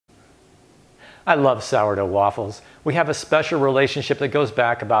I love sourdough waffles. We have a special relationship that goes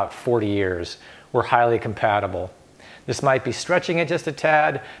back about 40 years. We're highly compatible. This might be stretching it just a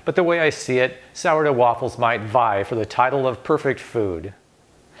tad, but the way I see it, sourdough waffles might vie for the title of perfect food.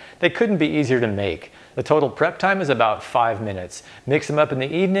 They couldn't be easier to make. The total prep time is about 5 minutes. Mix them up in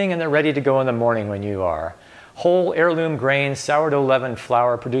the evening and they're ready to go in the morning when you are. Whole heirloom grain sourdough leavened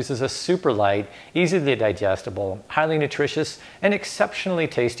flour produces a super light, easily digestible, highly nutritious, and exceptionally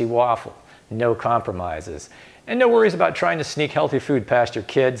tasty waffle. No compromises. And no worries about trying to sneak healthy food past your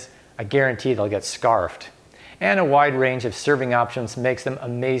kids. I guarantee they'll get scarfed. And a wide range of serving options makes them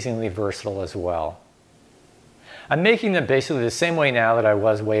amazingly versatile as well. I'm making them basically the same way now that I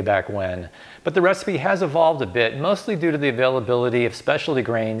was way back when, but the recipe has evolved a bit, mostly due to the availability of specialty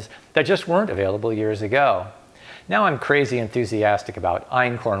grains that just weren't available years ago. Now I'm crazy enthusiastic about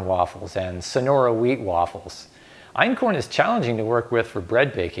einkorn waffles and Sonora wheat waffles. Einkorn is challenging to work with for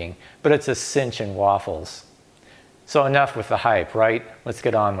bread baking, but it's a cinch in waffles. So enough with the hype, right? Let's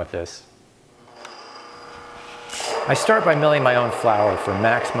get on with this. I start by milling my own flour for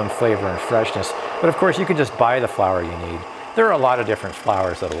maximum flavor and freshness, but of course you can just buy the flour you need. There are a lot of different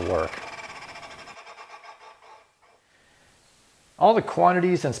flours that'll work. All the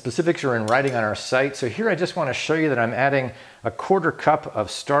quantities and specifics are in writing on our site, so here I just want to show you that I'm adding a 1/4 cup of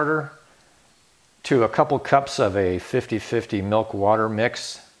starter to a couple cups of a 50-50 milk water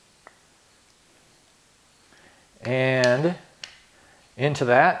mix. And into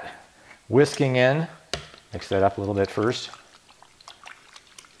that, whisking in, mix that up a little bit first.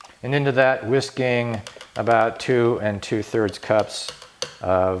 And into that, whisking about 2 2/3 cups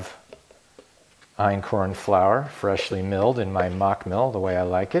of einkorn flour, freshly milled in my mock mill, the way I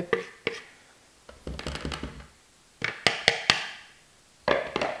like it.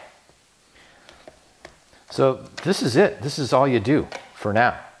 So this is it. This is all you do for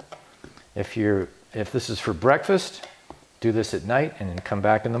now. If this is for breakfast, do this at night and then come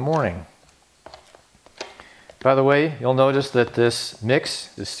back in the morning. By the way, you'll notice that this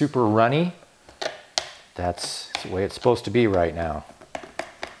mix is super runny. That's the way it's supposed to be right now.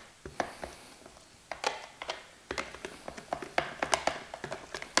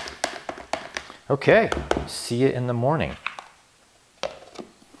 Okay, see you in the morning.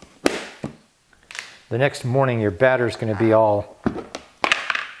 The next morning, your batter is going to be all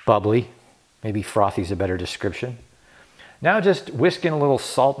bubbly. Maybe frothy is a better description. Now just whisk in a little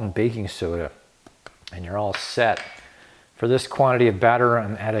salt and baking soda, and you're all set. For this quantity of batter,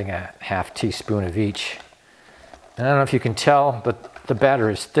 I'm adding a 1/2 teaspoon of each. And I don't know if you can tell, but the batter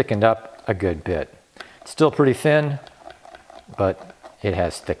is thickened up a good bit. It's still pretty thin, but it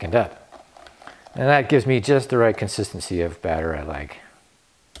has thickened up. And that gives me just the right consistency of batter I like.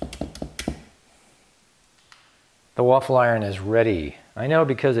 The waffle iron is ready. I know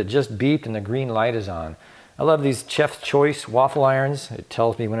because it just beeped and the green light is on. I love these Chef's Choice waffle irons. It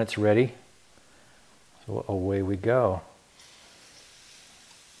tells me when it's ready. So away we go.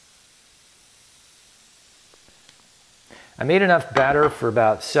 I made enough batter for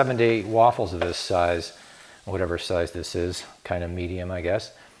about 7 to 8 waffles of this size, whatever size this is, kind of medium, I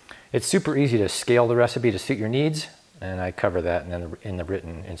guess. It's super easy to scale the recipe to suit your needs, and I cover that in the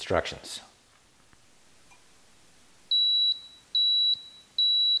written instructions.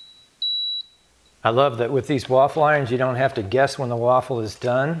 I love that with these waffle irons, you don't have to guess when the waffle is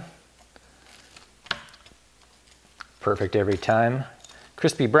done. Perfect every time.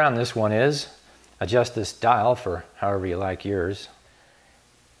 Crispy brown this one is. Adjust this dial for however you like yours.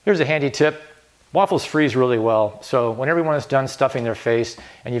 Here's a handy tip. Waffles freeze really well, so when everyone is done stuffing their face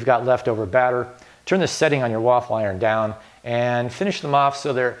and you've got leftover batter, turn the setting on your waffle iron down and finish them off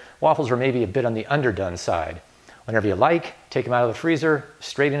so their waffles are maybe a bit on the underdone side. Whenever you like, take them out of the freezer,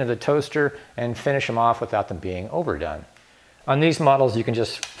 straight into the toaster, and finish them off without them being overdone. On these models, you can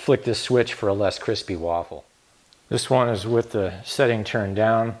just flick this switch for a less crispy waffle. This one is with the setting turned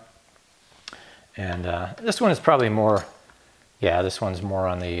down, and this one is probably more, yeah, this one's more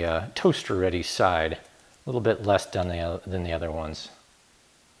on the toaster ready side, a little bit less done than the other ones.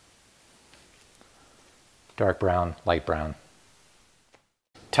 Dark brown, light brown.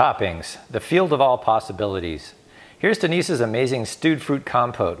 Toppings, the field of all possibilities. Here's Denise's amazing stewed fruit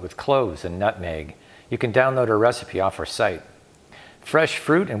compote with cloves and nutmeg. You can download her recipe off her site. Fresh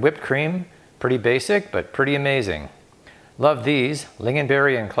fruit and whipped cream, pretty basic, but pretty amazing. Love these,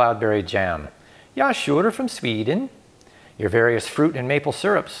 lingonberry and cloudberry jam. Ja, sure, from Sweden. Your various fruit and maple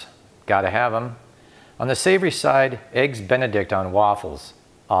syrups, gotta have them. On the savory side, eggs Benedict on waffles,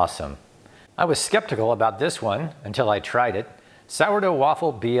 awesome. I was skeptical about this one until I tried it. Sourdough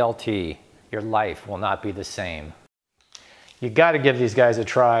Waffle BLT, your life will not be the same. You gotta give these guys a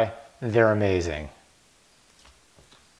try. They're amazing.